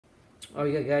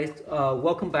Okay, guys,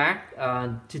 welcome back.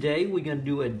 Today we're gonna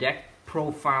do a deck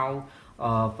profile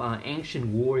of Ancient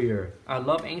Warrior. I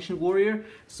love Ancient Warrior,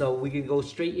 so we can go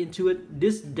straight into it.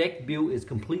 This deck build is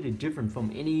completely different from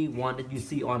any one that you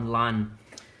see online.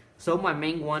 So my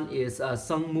main one is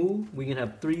Sung Mu. We're gonna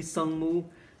have 3 Sung Mu,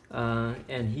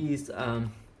 and he's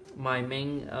my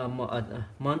main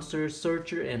monster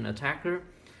searcher and attacker.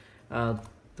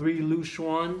 3 Lu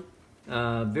Xuan,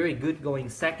 very good going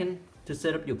second to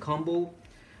set up your combo.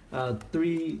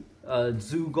 3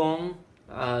 Zhu Gong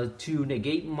to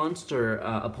negate monster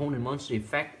opponent monster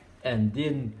effect and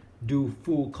then do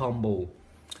full combo.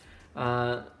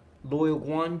 Loyal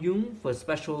Guan Yung for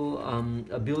special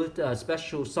ability,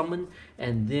 special summon,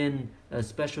 and then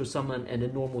special summon and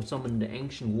then normal summon the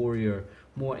Ancient Warrior,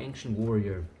 more Ancient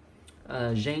Warrior.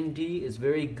 Zhang Di is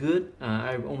very good.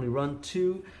 I only run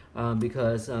 2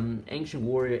 because Ancient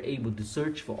Warrior able to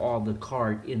search for all the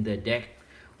card in the deck.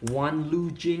 1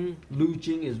 Lu Jing. Lu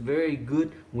Jing is very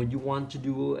good when you want to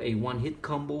do a one-hit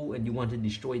combo and you want to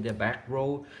destroy the back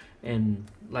row. And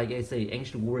like I say,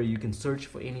 Ancient Warrior, you can search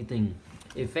for anything.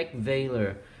 Effect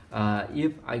Veiler.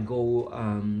 If I go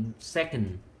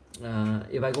second,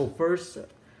 if I go first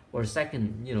or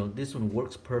second, you know, this one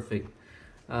works perfect.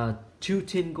 2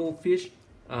 Tin Goldfish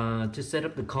to set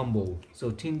up the combo. So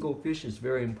Tin Goldfish is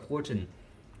very important.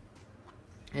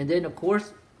 And then of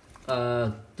course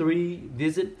 3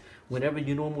 Visit. Whenever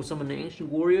you normal summon an Ancient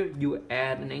Warrior, you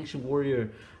add an Ancient Warrior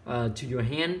to your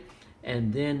hand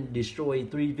and then destroy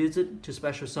 3 Visit to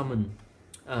special summon.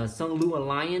 Sung Lu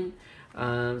Lion.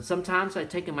 Sometimes I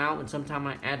take him out and sometimes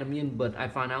I add him in, but I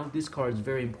find out this card is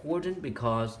very important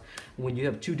because when you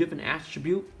have 2 different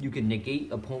attributes, you can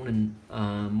negate opponent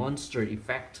monster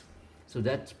effect. So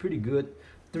that's pretty good.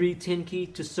 3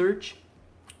 Tenki to search.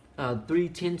 3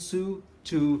 Tensu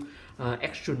to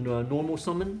extra normal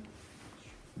summon.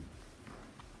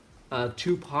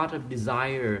 2 Pot of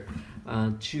Desire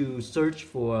to search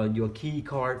for your key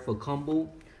card for combo.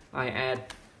 I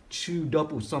add 2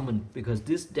 double summon because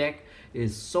this deck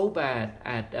is so bad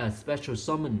at special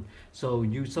summon, so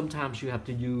sometimes you have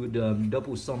to use the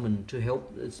double summon to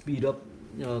help speed up,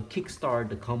 kickstart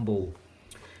the combo.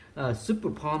 Super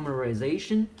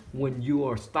Polymerization, when you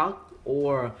are stuck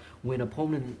or when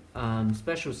opponent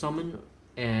special summon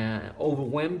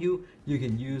overwhelm you, you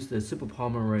can use the Super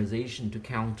Polymerization to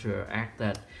counteract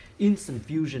that. Instant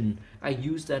Fusion, I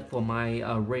use that for my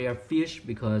rare fish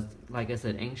because like I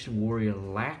said, Ancient Warrior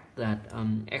lacked that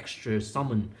extra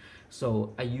summon,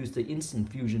 so I use the Instant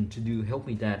Fusion to help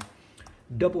me that.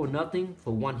 Double Nothing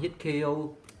for 1-hit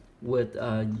KO with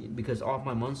because all of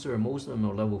my monsters, most of them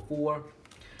are level 4.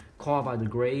 Call by the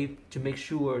Grave to make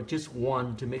sure, just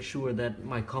 1 to make sure that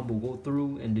my combo go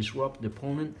through and disrupt the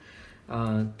opponent.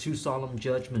 2 Solemn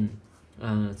Judgment.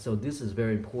 So this is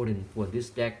very important for this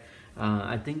deck.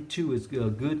 I think 2 is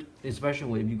good,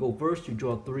 especially if you go first, you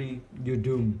draw 3, you're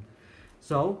doomed.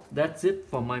 So that's it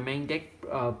for my main deck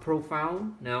profile.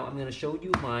 Now I'm going to show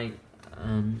you my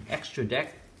extra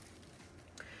deck.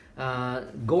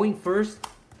 Going first,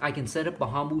 I can set up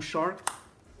Bahamut Shark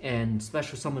and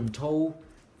special summon Toll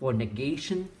for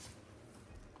negation.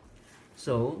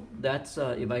 So that's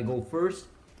if I go first.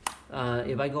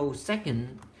 If I go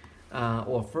second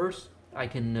or first, I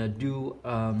can do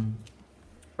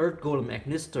Earth Golem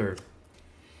Agnister.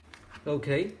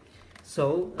 Okay,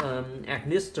 so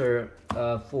Agnister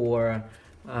for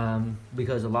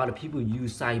because a lot of people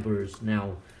use Cybers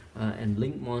now, and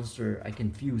Link Monster I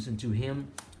can fuse into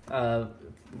him.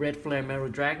 Red Flare Marrow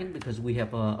Dragon because we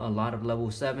have a lot of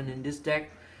level 7 in this deck.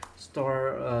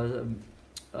 Star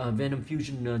Venom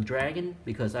Fusion Dragon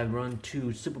because I run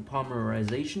 2 Super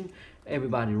Polymerization.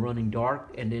 Everybody running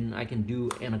dark, and then I can do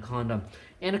Anaconda.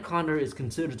 Anaconda is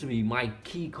considered to be my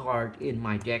key card in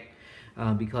my deck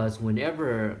because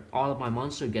whenever all of my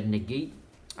monsters get negate,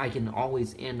 I can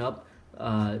always end up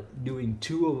doing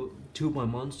two of my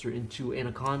monsters into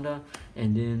Anaconda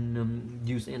and then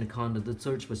use Anaconda to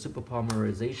search for Super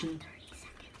Polymerization.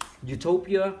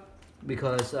 Utopia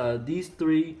because these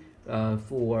 3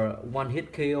 for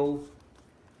 1-hit KO,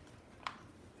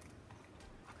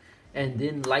 and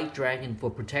then Light Dragon for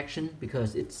protection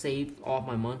because it saved all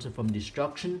my monsters from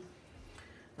destruction.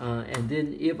 And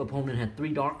then if opponent had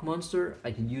 3 dark monster,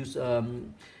 I can use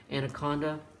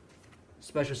Anaconda,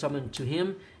 special summon to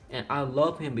him, and I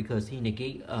love him because he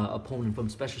negate opponent from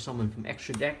special summon from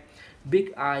extra deck.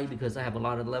 Big Eye because I have a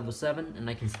lot of level 7 and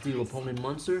I can steal opponent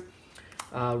monster.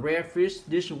 Rare Fish,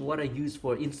 this is what I use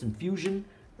for Instant Fusion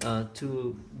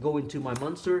to go into my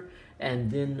monster,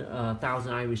 and then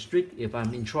 1000 Eye Restrict if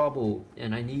I'm in trouble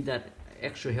and I need that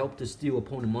extra help to steal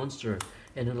opponent monster.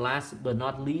 And then last but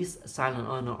not least, Silent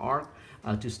Honor Arc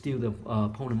to steal the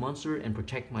opponent monster and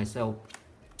protect myself.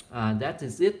 That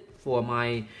is it for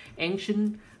my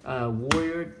Ancient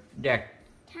Warrior deck.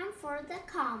 Time for the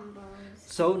combos.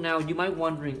 So now you might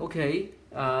wondering, okay,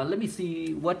 let me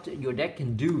see what your deck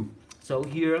can do. So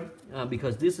here,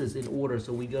 because this is in order,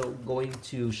 so we going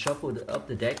to shuffle up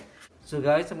the deck. So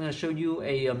guys, I'm going to show you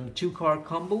a 2-card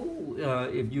combo.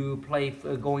 If you play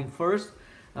going first,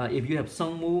 if you have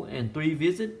Sungmu and 3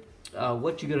 Visit,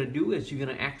 what you're going to do is you're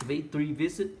going to activate 3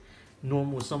 Visit,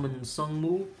 normal summon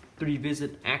Sungmu, 3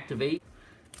 Visit activate.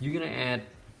 You're going to add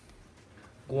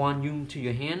Guan Yu to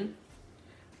your hand,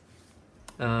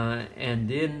 and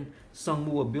then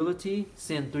Sungmu ability,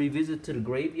 send 3 Visit to the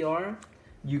graveyard.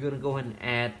 You're going to go ahead and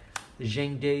add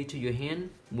Zhang Day to your hand.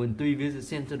 When 3 Visits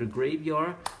sent to the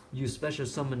graveyard, you special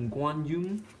summon Guan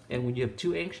Yu, and when you have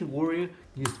 2 Ancient Warrior,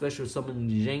 you special summon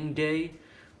Zhang Day.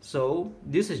 So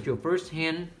this is your first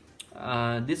hand.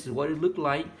 This is what it looked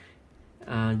like.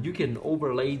 You can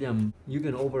overlay them. You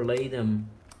can overlay them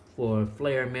for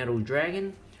Flare Metal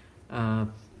Dragon,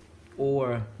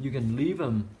 or you can leave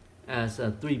them as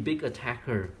a 3 big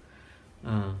attacker,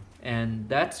 and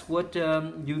that's what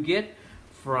you get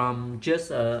from just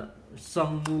a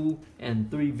Sungmu and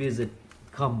 3 Visit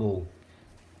combo.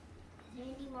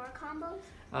 Any more combos?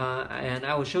 And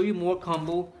I will show you more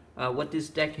combo what this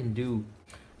deck can do.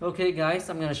 Okay guys,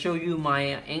 I'm gonna show you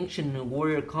my Ancient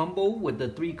Warrior combo with the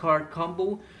 3-card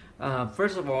combo.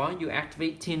 First of all, you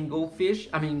activate 10 goldfish.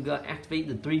 Activate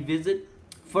the 3 Visit.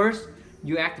 First,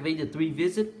 you activate the 3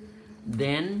 Visit.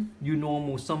 Then you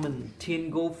normal summon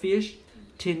 10 goldfish.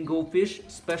 10 goldfish,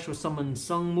 special summon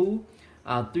Sungmu.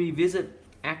 3 Visit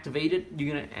activated.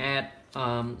 You're gonna add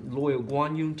Loyal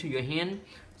Guan Yu to your hand.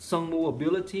 Sungmu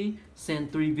ability,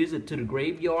 send 3 Visit to the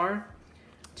graveyard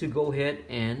to go ahead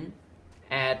and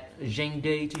add Zhang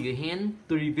Day to your hand.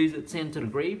 3 Visit sent to the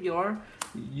graveyard.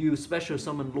 You special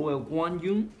summon Loyal Guan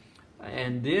Yu,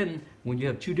 and then when you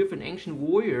have 2 different Ancient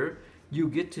Warrior, you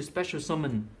get to special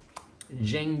summon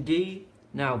Zhang Day.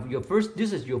 Now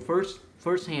this is your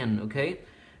first hand, okay?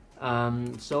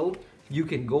 So you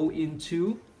can go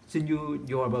into, since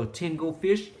you're about 10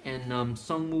 goldfish and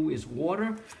Sungmu is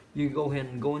water, you go ahead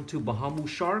and go into Bahamut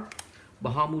Shark.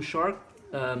 Bahamut Shark,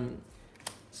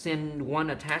 send 1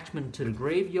 attachment to the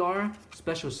graveyard,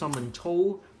 special summon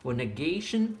Toll for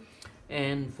negation,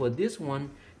 and for this one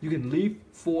you can leave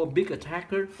 4 big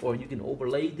attacker, or you can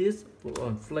overlay this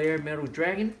for Flare Metal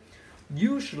Dragon.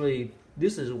 Usually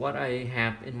this is what I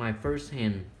have in my first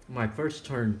hand, my first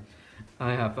turn.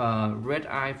 I have Red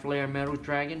Eye Flare Metal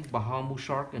Dragon, Bahamut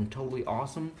Shark, and Totally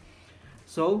Awesome.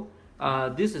 So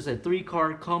this is a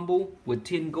 3-card combo with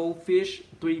 10 goldfish,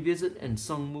 3 Visit, and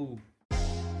Sungmu.